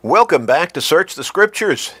Welcome back to Search the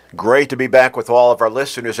Scriptures. Great to be back with all of our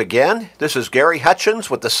listeners again. This is Gary Hutchins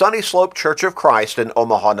with the Sunny Slope Church of Christ in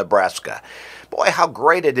Omaha, Nebraska. Boy, how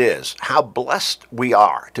great it is, how blessed we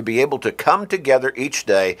are to be able to come together each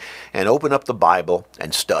day and open up the Bible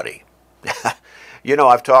and study. You know,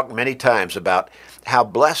 I've talked many times about how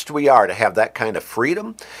blessed we are to have that kind of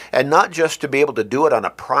freedom, and not just to be able to do it on a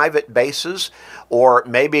private basis or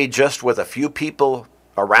maybe just with a few people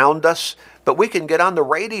around us, but we can get on the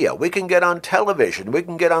radio, we can get on television, we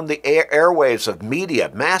can get on the airwaves of media,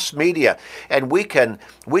 mass media, and we can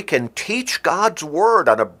teach God's Word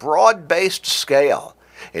on a broad-based scale.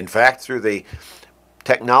 In fact, through the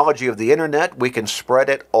technology of the internet, we can spread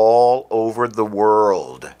it all over the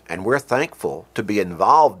world. And we're thankful to be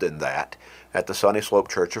involved in that at the Sunny Slope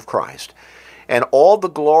Church of Christ. And all the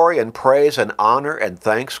glory and praise and honor and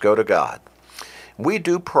thanks go to God. We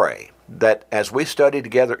do pray that as we study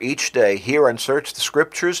together each day here and search the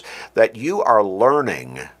Scriptures, that you are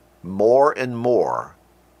learning more and more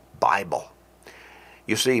Bible.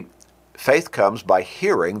 You see, faith comes by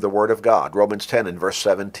hearing the Word of God, Romans 10 and verse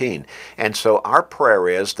 17. And so our prayer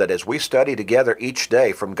is that as we study together each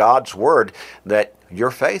day from God's Word, that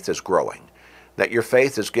your faith is growing, that your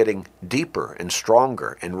faith is getting deeper and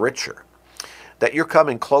stronger and richer, that you're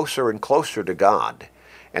coming closer and closer to God,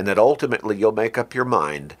 and that ultimately you'll make up your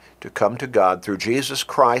mind to come to God through Jesus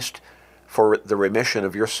Christ for the remission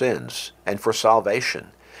of your sins and for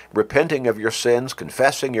salvation, repenting of your sins,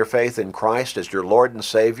 confessing your faith in Christ as your Lord and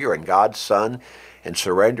Savior and God's Son, and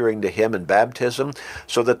surrendering to Him in baptism,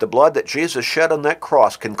 so that the blood that Jesus shed on that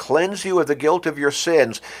cross can cleanse you of the guilt of your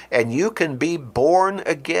sins, and you can be born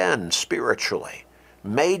again spiritually,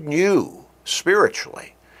 made new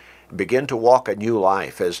spiritually. Begin to walk a new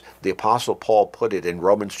life, as the Apostle Paul put it in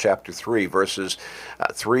Romans chapter 3, verses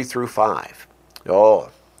 3 through 5. Oh,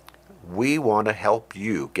 we want to help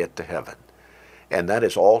you get to heaven. And that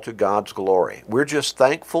is all to God's glory. We're just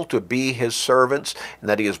thankful to be His servants, and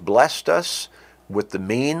that He has blessed us with the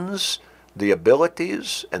means, the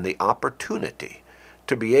abilities, and the opportunity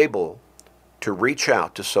to be able to reach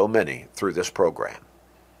out to so many through this program.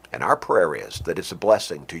 And our prayer is that it's a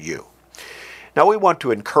blessing to you. Now, we want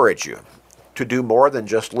to encourage you to do more than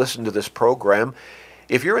just listen to this program.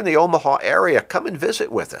 If you're in the Omaha area, come and visit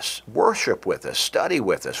with us, worship with us, study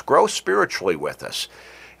with us, grow spiritually with us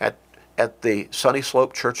at the Sunny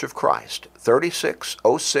Slope Church of Christ,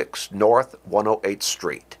 3606 North 108th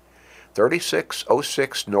Street.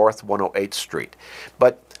 3606 North 108th Street.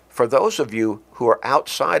 But for those of you who are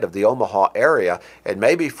outside of the Omaha area, and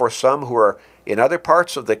maybe for some who are in other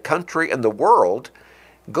parts of the country and the world,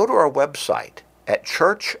 go to our website at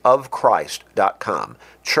churchofchrist.com,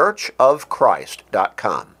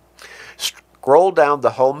 churchofchrist.com. Scroll down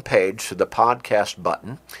the home page to the podcast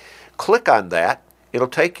button. Click on that. It'll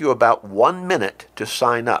take you about 1 minute to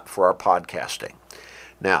sign up for our podcasting.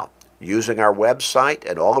 Now, using our website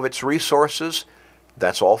and all of its resources,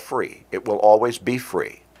 that's all free. It will always be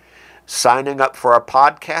free. Signing up for our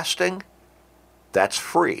podcasting, that's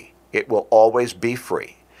free. It will always be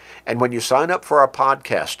free. And when you sign up for our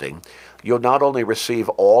podcasting, you'll not only receive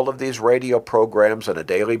all of these radio programs on a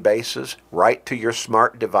daily basis right to your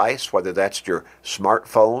smart device, whether that's your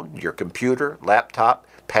smartphone, your computer, laptop,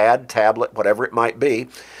 pad, tablet, whatever it might be,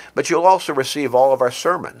 but you'll also receive all of our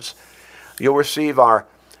sermons. You'll receive our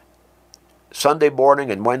Sunday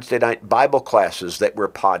morning and Wednesday night Bible classes that we're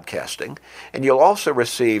podcasting, and you'll also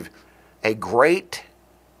receive a great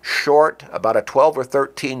short, about a 12 or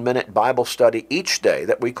 13 minute Bible study each day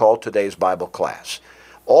that we call Today's Bible Class.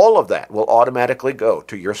 All of that will automatically go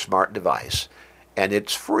to your smart device, and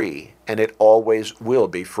it's free, and it always will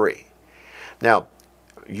be free. Now,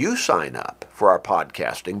 you sign up for our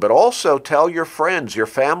podcasting, but also tell your friends, your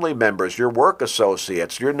family members, your work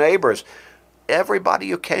associates, your neighbors, everybody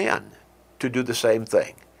you can to do the same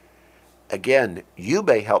thing. Again, you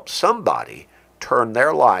may help somebody turn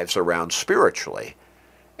their lives around spiritually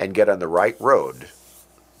and get on the right road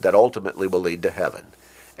that ultimately will lead to heaven.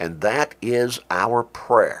 And that is our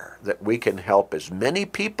prayer, that we can help as many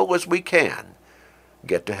people as we can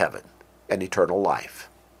get to heaven and eternal life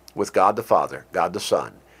with God the Father, God the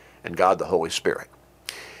Son, and God the Holy Spirit.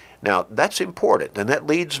 Now, that's important, and that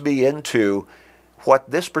leads me into what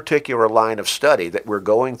this particular line of study that we're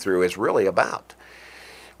going through is really about.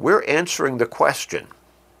 We're answering the question,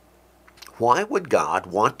 why would God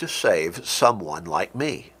want to save someone like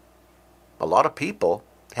me? A lot of people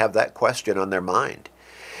have that question on their mind.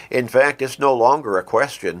 In fact, it's no longer a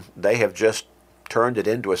question. They have just turned it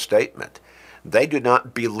into a statement. They do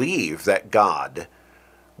not believe that God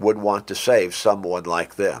would want to save someone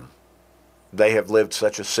like them. They have lived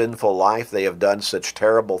such a sinful life, they have done such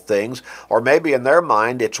terrible things, or maybe in their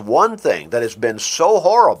mind it's one thing that has been so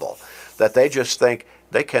horrible that they just think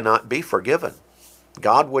they cannot be forgiven.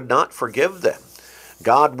 God would not forgive them.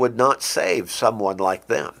 God would not save someone like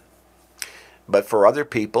them. But for other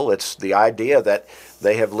people, it's the idea that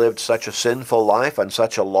they have lived such a sinful life on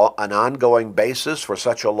such an ongoing basis for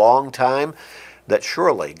such a long time that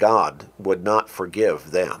surely God would not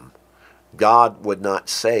forgive them. God would not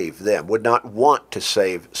save them, would not want to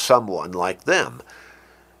save someone like them.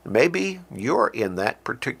 Maybe you're in that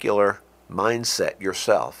particular mindset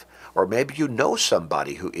yourself, or maybe you know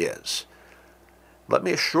somebody who is. Let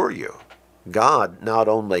me assure you, God not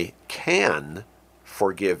only can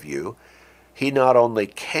forgive you, He not only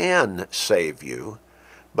can save you,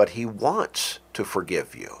 but He wants to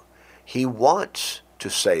forgive you. He wants to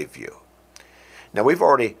save you. Now, we've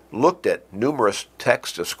already looked at numerous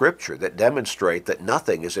texts of Scripture that demonstrate that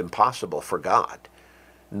nothing is impossible for God.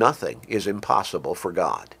 Nothing is impossible for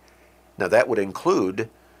God. Now, that would include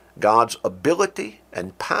God's ability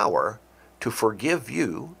and power to forgive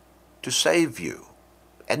you, to save you,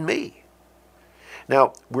 and me.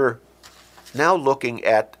 Now, we're now looking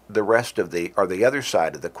at the rest of the other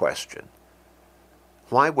side of the question.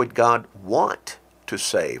 Why would God want to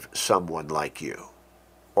save someone like you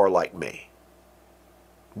or like me?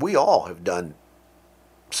 We all have done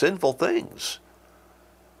sinful things.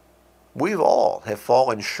 We all have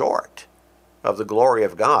fallen short of the glory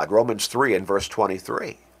of God. Romans 3 and verse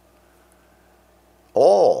 23.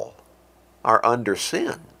 All are under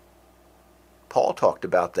sin. Paul talked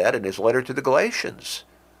about that in his letter to the Galatians.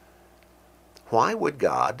 Why would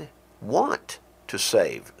God want to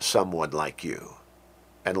save someone like you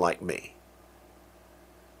and like me?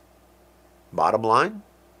 Bottom line,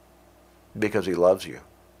 because He loves you.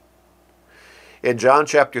 In John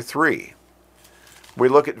chapter 3, we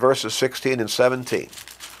look at verses 16 and 17.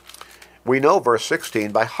 We know verse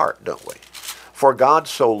 16 by heart, don't we? For God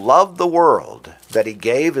so loved the world that He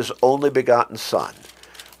gave His only begotten Son,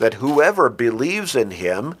 that whoever believes in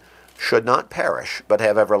Him should not perish, but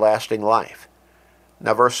have everlasting life.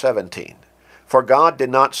 Now verse 17. For God did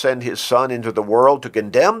not send His Son into the world to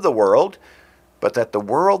condemn the world, but that the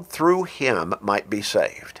world through Him might be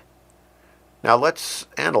saved. Now let's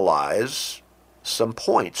analyze some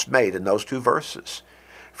points made in those two verses.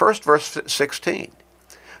 First, verse 16.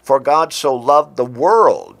 For God so loved the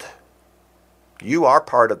world. You are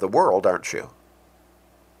part of the world, aren't you?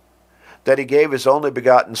 That He gave His only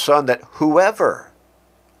begotten Son, that whoever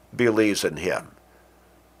believes in Him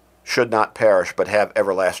should not perish but have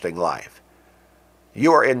everlasting life.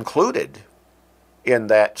 You are included in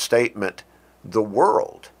that statement, the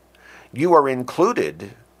world. You are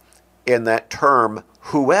included in that term,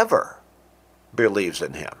 whoever believes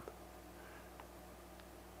in Him.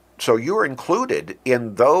 So you're included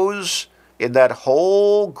in that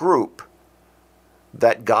whole group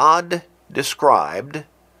that God described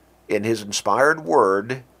in His inspired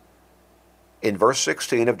word in verse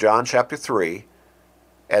 16 of John chapter 3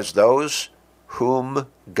 as those whom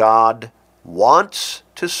God wants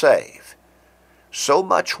to save. So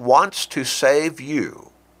much wants to save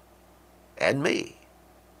you and me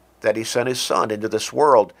that He sent His Son into this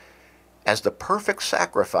world as the perfect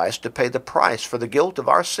sacrifice to pay the price for the guilt of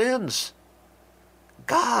our sins.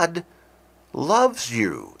 God loves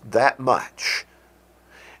you that much.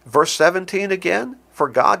 Verse 17 again, for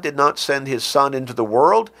God did not send His Son into the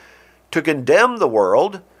world to condemn the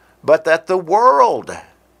world, but that the world,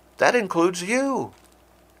 that includes you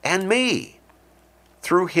and me,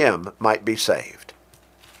 through Him might be saved.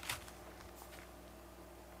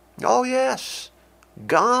 Oh yes,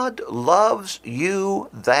 God loves you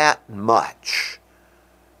that much.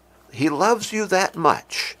 He loves you that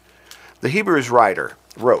much. The Hebrews writer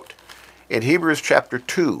wrote in Hebrews chapter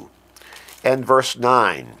 2 and verse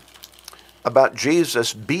 9 about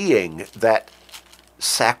Jesus being that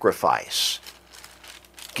sacrifice,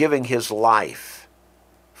 giving His life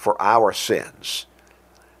for our sins.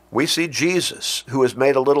 We see Jesus, who is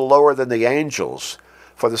made a little lower than the angels,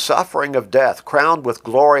 for the suffering of death, crowned with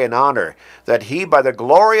glory and honor, that He by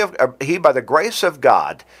the grace of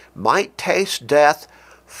God might taste death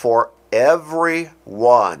for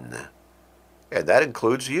everyone. And that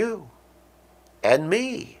includes you and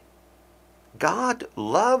me. God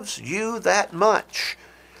loves you that much.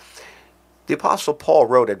 The Apostle Paul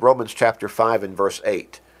wrote in Romans chapter 5 and verse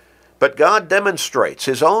 8, but God demonstrates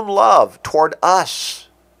His own love toward us.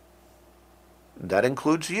 That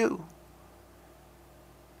includes you.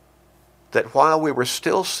 That while we were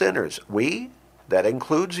still sinners, that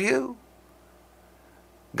includes you.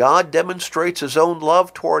 God demonstrates His own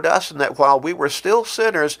love toward us, and that while we were still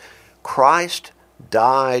sinners, Christ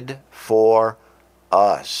died for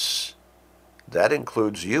us. That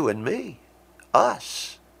includes you and me,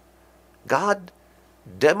 us. God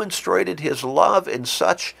demonstrated his love in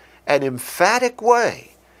such an emphatic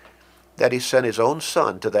way that he sent his own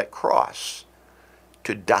son to that cross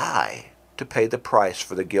to die, to pay the price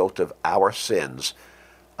for the guilt of our sins,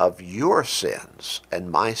 of your sins and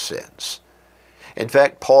my sins. In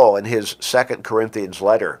fact, Paul, in his 2 Corinthians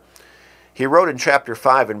letter, he wrote in chapter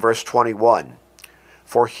 5 and verse 21,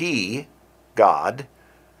 "For he, God,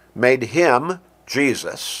 made him,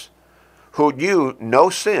 Jesus, who knew no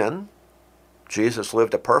sin," Jesus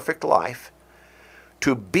lived a perfect life,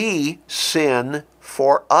 "to be sin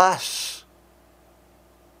for us."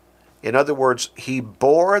 In other words, he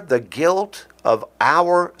bore the guilt of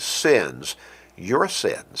our sins, your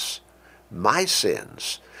sins, my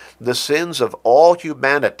sins, the sins of all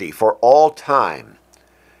humanity for all time.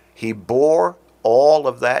 He bore all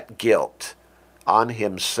of that guilt on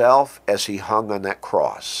himself as he hung on that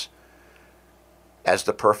cross as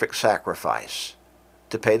the perfect sacrifice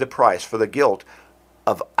to pay the price for the guilt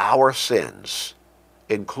of our sins,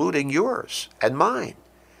 including yours and mine.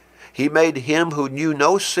 He made him who knew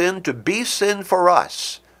no sin to be sin for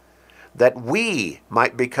us, that we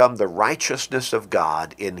might become the righteousness of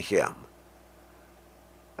God in him.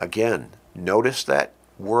 Again, notice that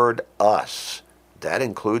word us. That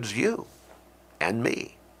includes you and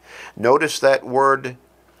me. Notice that word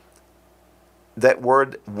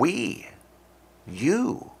we,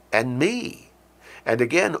 you and me. And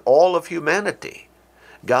again, all of humanity.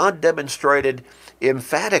 God demonstrated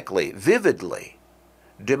emphatically, vividly,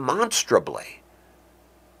 demonstrably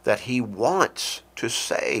that he wants to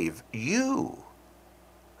save you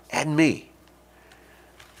and me.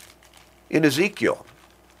 In Ezekiel,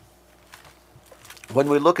 when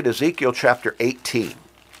we look at Ezekiel chapter 18,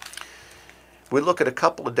 we look at a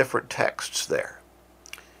couple of different texts there.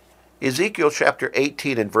 Ezekiel chapter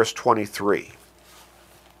 18 and verse 23.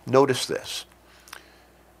 Notice this.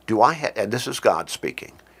 And this is God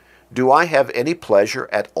speaking, "Do I have any pleasure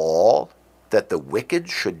at all that the wicked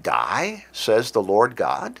should die, says the Lord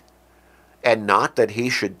God, and not that he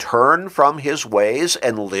should turn from his ways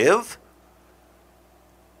and live?"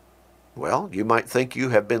 Well, you might think you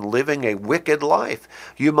have been living a wicked life.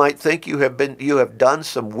 You might think you have done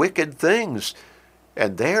some wicked things.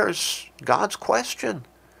 And there's God's question.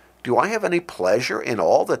 Do I have any pleasure in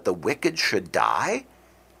all that the wicked should die?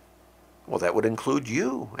 Well, that would include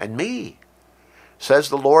you and me, says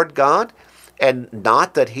the Lord God, and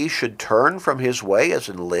not that he should turn from his way as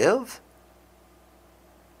and live?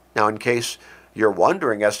 Now, in case you're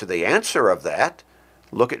wondering as to the answer of that,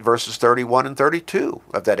 look at verses 31 and 32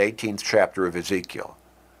 of that 18th chapter of Ezekiel.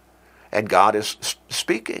 And God is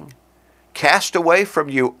speaking. "Cast away from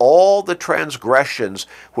you all the transgressions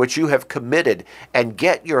which you have committed, and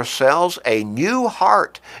get yourselves a new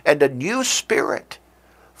heart and a new spirit.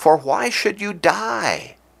 For why should you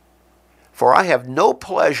die? For I have no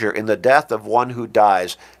pleasure in the death of one who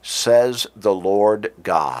dies, says the Lord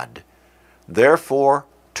God. Therefore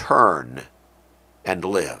turn and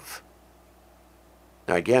live."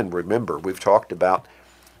 Now again, remember, we've talked about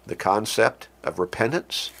the concept of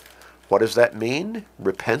repentance. What does that mean?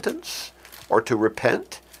 Repentance, or to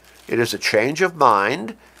repent? It is a change of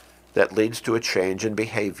mind that leads to a change in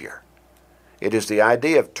behavior. It is the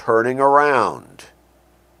idea of turning around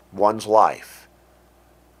one's life.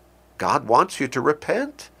 God wants you to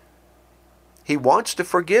repent. He wants to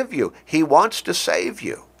forgive you. He wants to save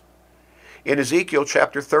you. In Ezekiel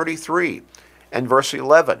chapter 33 and verse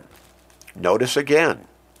 11, notice again,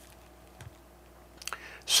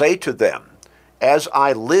 "Say to them, as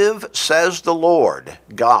I live, says the Lord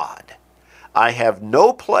God, I have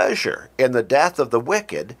no pleasure in the death of the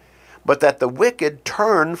wicked, but that the wicked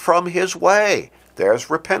turn from his way." There's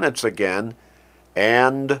repentance again.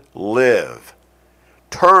 "And live."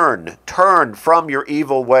 Turn from your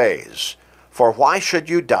evil ways. For why should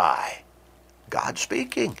you die? God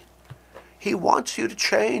speaking. He wants you to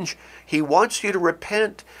change. He wants you to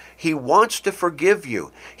repent. He wants to forgive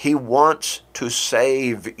you. He wants to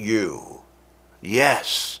save you.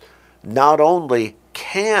 Yes, not only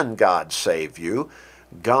can God save you,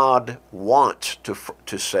 God wants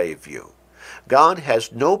to save you. God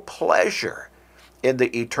has no pleasure in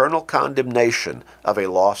the eternal condemnation of a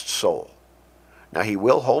lost soul. Now, he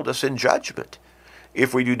will hold us in judgment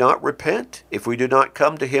if we do not repent, if we do not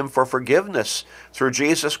come to him for forgiveness through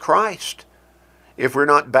Jesus Christ, if we're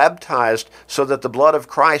not baptized so that the blood of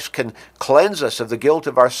Christ can cleanse us of the guilt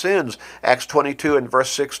of our sins, Acts 22 and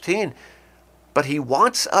verse 16. But he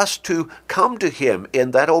wants us to come to him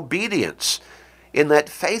in that obedience, in that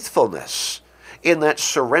faithfulness, in that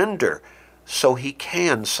surrender so he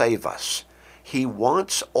can save us. He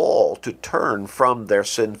wants all to turn from their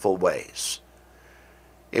sinful ways.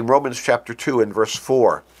 In Romans chapter 2 and verse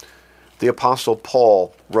 4, the Apostle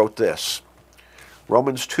Paul wrote this.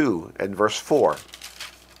 Romans 2 and verse 4.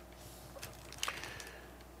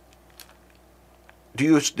 Do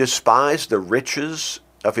you despise the riches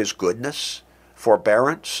of his goodness,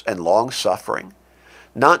 forbearance, and long-suffering,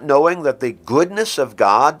 not knowing that the goodness of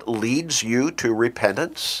God leads you to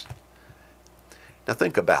repentance? Now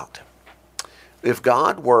think about it. If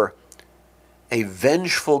God were a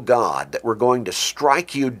vengeful God that were going to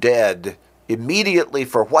strike you dead immediately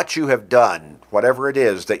for what you have done, whatever it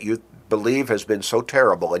is that you believe has been so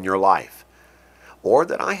terrible in your life, or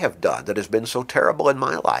that I have done that has been so terrible in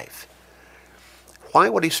my life, why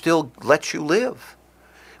would he still let you live?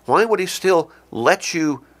 Why would he still let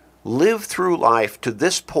you live through life to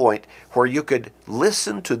this point where you could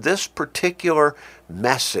listen to this particular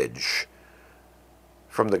message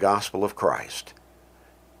from the gospel of Christ?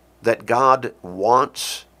 That God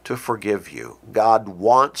wants to forgive you. God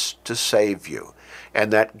wants to save you.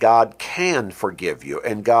 And that God can forgive you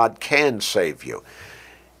and God can save you.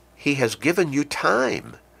 He has given you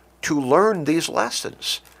time to learn these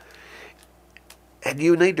lessons. And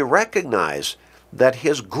you need to recognize that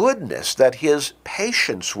his goodness, that his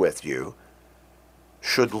patience with you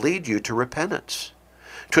should lead you to repentance.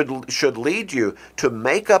 Should lead you to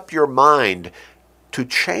make up your mind to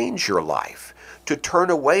change your life, to turn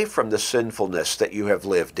away from the sinfulness that you have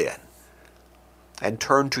lived in and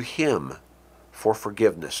turn to him for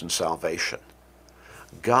forgiveness and salvation.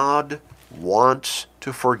 God wants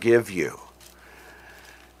to forgive you.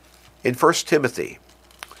 In 1 Timothy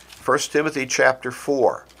chapter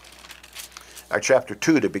 4, or chapter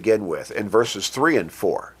 2 to begin with, in verses 3 and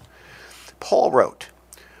 4, Paul wrote,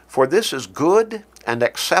 "For this is good and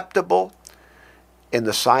acceptable in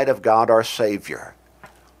the sight of God our Savior,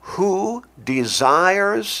 who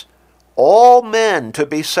desires all men to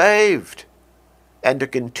be saved and to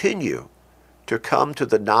continue to come to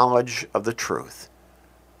the knowledge of the truth."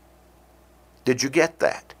 Did you get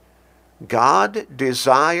that? God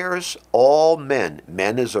desires all men.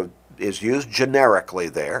 Men is used generically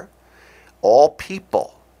there. All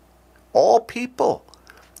people. All people.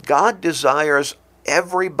 God desires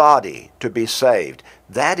everybody to be saved.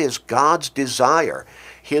 That is God's desire,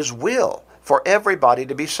 his will for everybody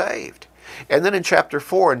to be saved. And then in chapter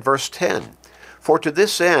 4 and verse 10, "For to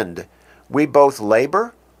this end we both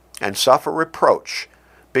labor and suffer reproach,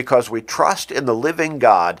 because we trust in the living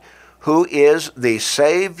God, who is the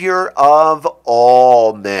Savior of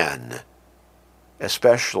all men,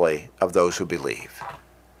 especially of those who believe."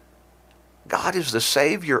 God is the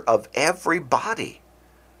Savior of everybody.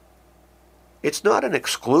 It's not an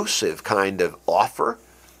exclusive kind of offer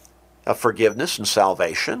of forgiveness and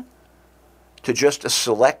salvation to just a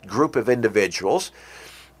select group of individuals,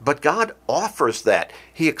 but God offers that.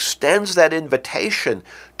 He extends that invitation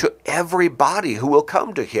to everybody who will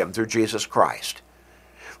come to him through Jesus Christ.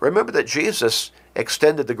 Remember that Jesus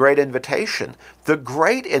extended the great invitation,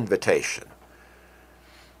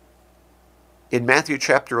 in Matthew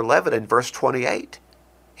chapter 11 and verse 28.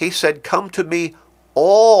 He said, "Come to me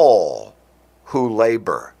all who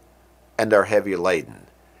labor and are heavy laden,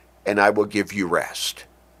 and I will give you rest."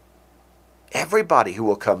 Everybody who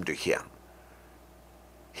will come to him,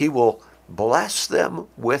 he will bless them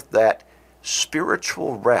with that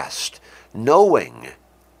spiritual rest, knowing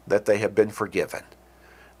that they have been forgiven,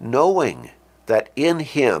 knowing that in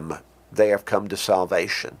him they have come to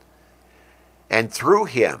salvation, and through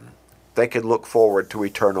him they can look forward to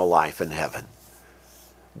eternal life in heaven.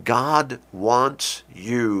 God wants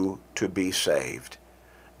you to be saved.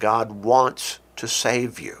 God wants to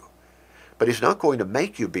save you. But he's not going to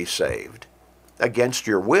make you be saved against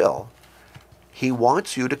your will. He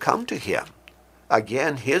wants you to come to him.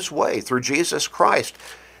 Again, his way, through Jesus Christ.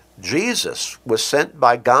 Jesus was sent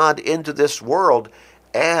by God into this world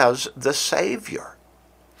as the Savior.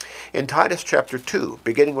 In Titus chapter 2,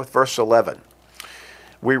 beginning with verse 11,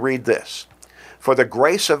 we read this: "For the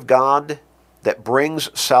grace of God that brings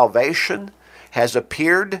salvation has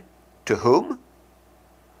appeared to" whom?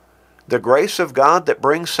 The grace of God that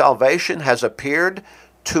brings salvation has appeared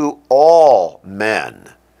to all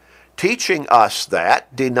men, teaching us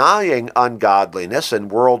that, denying ungodliness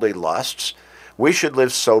and worldly lusts, we should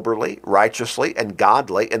live soberly, righteously, and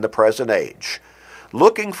godly in the present age,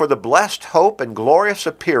 looking for the blessed hope and glorious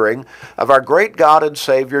appearing of our great God and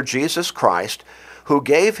Savior Jesus Christ, who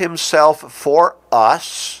gave himself for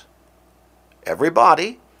us,"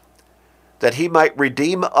 everybody, "that he might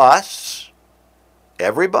redeem us,"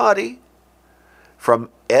 everybody, "from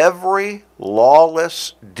every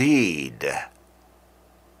lawless deed.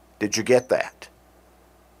 Did you get that?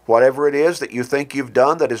 Whatever it is that you think you've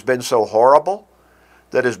done that has been so horrible,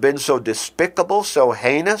 that has been so despicable, so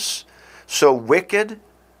heinous, so wicked,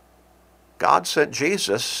 God sent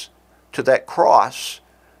Jesus to that cross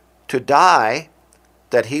to die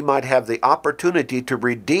that he might have the opportunity to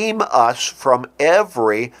redeem us from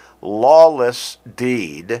every lawless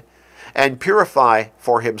deed and purify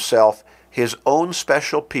for himself his own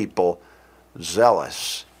special people,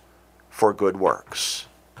 zealous for good works.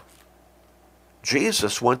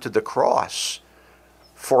 Jesus went to the cross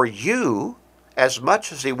for you as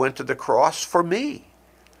much as he went to the cross for me.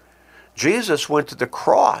 Jesus went to the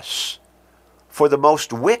cross for the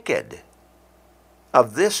most wicked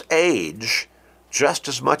of this age just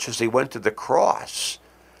as much as he went to the cross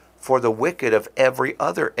for the wicked of every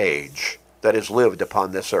other age that has lived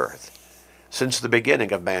upon this earth since the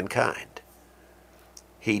beginning of mankind.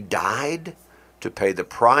 He died to pay the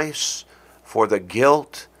price for the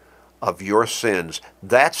guilt of your sins.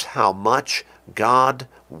 That's how much God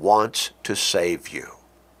wants to save you.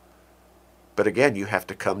 But again, you have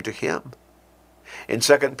to come to him. In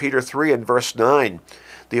 2 Peter 3 and verse 9,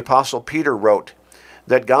 the Apostle Peter wrote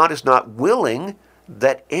that God is not willing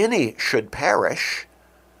that any should perish,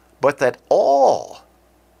 but that all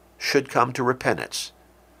should come to repentance.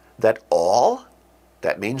 That all,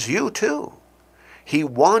 that means you too. He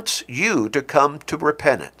wants you to come to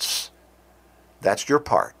repentance. That's your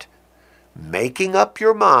part. Making up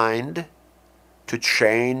your mind to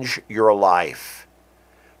change your life,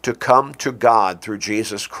 to come to God through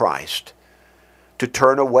Jesus Christ, to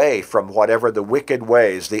turn away from whatever the wicked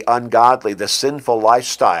ways, the ungodly, the sinful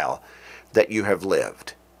lifestyle that you have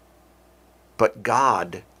lived. But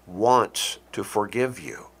God wants to forgive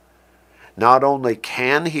you. Not only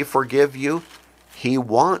can he forgive you, he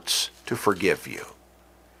wants to forgive you.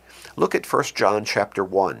 Look at 1 John chapter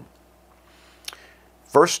 1.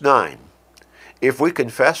 Verse 9. If we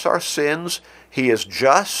confess our sins, he is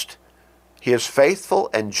faithful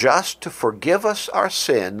and just to forgive us our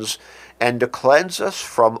sins and to cleanse us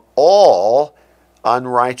from all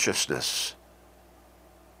unrighteousness.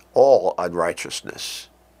 All unrighteousness.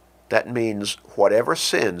 That means whatever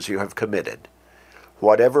sins you have committed,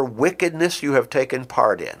 whatever wickedness you have taken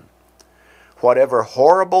part in, whatever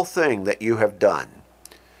horrible thing that you have done,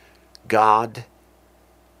 God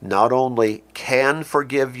not only can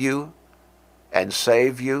forgive you and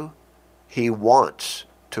save you, he wants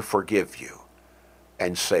to forgive you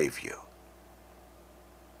and save you.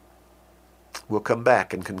 We'll come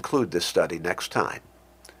back and conclude this study next time.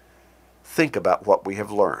 Think about what we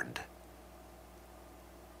have learned.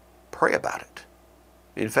 Pray about it.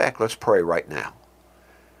 In fact, let's pray right now.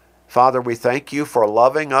 Father, we thank you for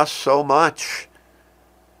loving us so much.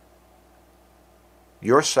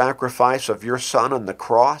 Your sacrifice of your Son on the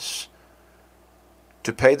cross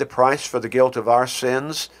to pay the price for the guilt of our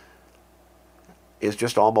sins is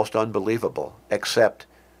just almost unbelievable, except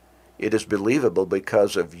it is believable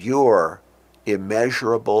because of your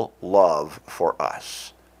immeasurable love for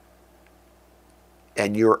us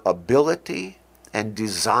and your ability and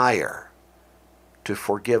desire to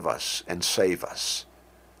forgive us and save us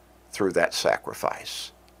through that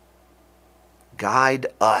sacrifice. Guide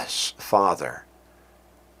us, Father,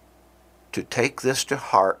 to take this to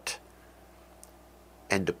heart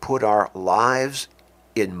and to put our lives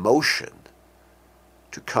in motion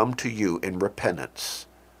to come to you in repentance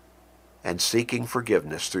and seeking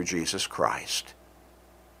forgiveness through Jesus Christ.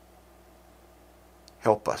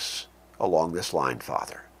 Help us along this line,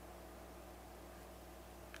 Father.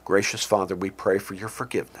 Gracious Father, we pray for your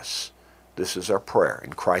forgiveness. This is our prayer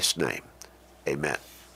in Christ's name. Amen.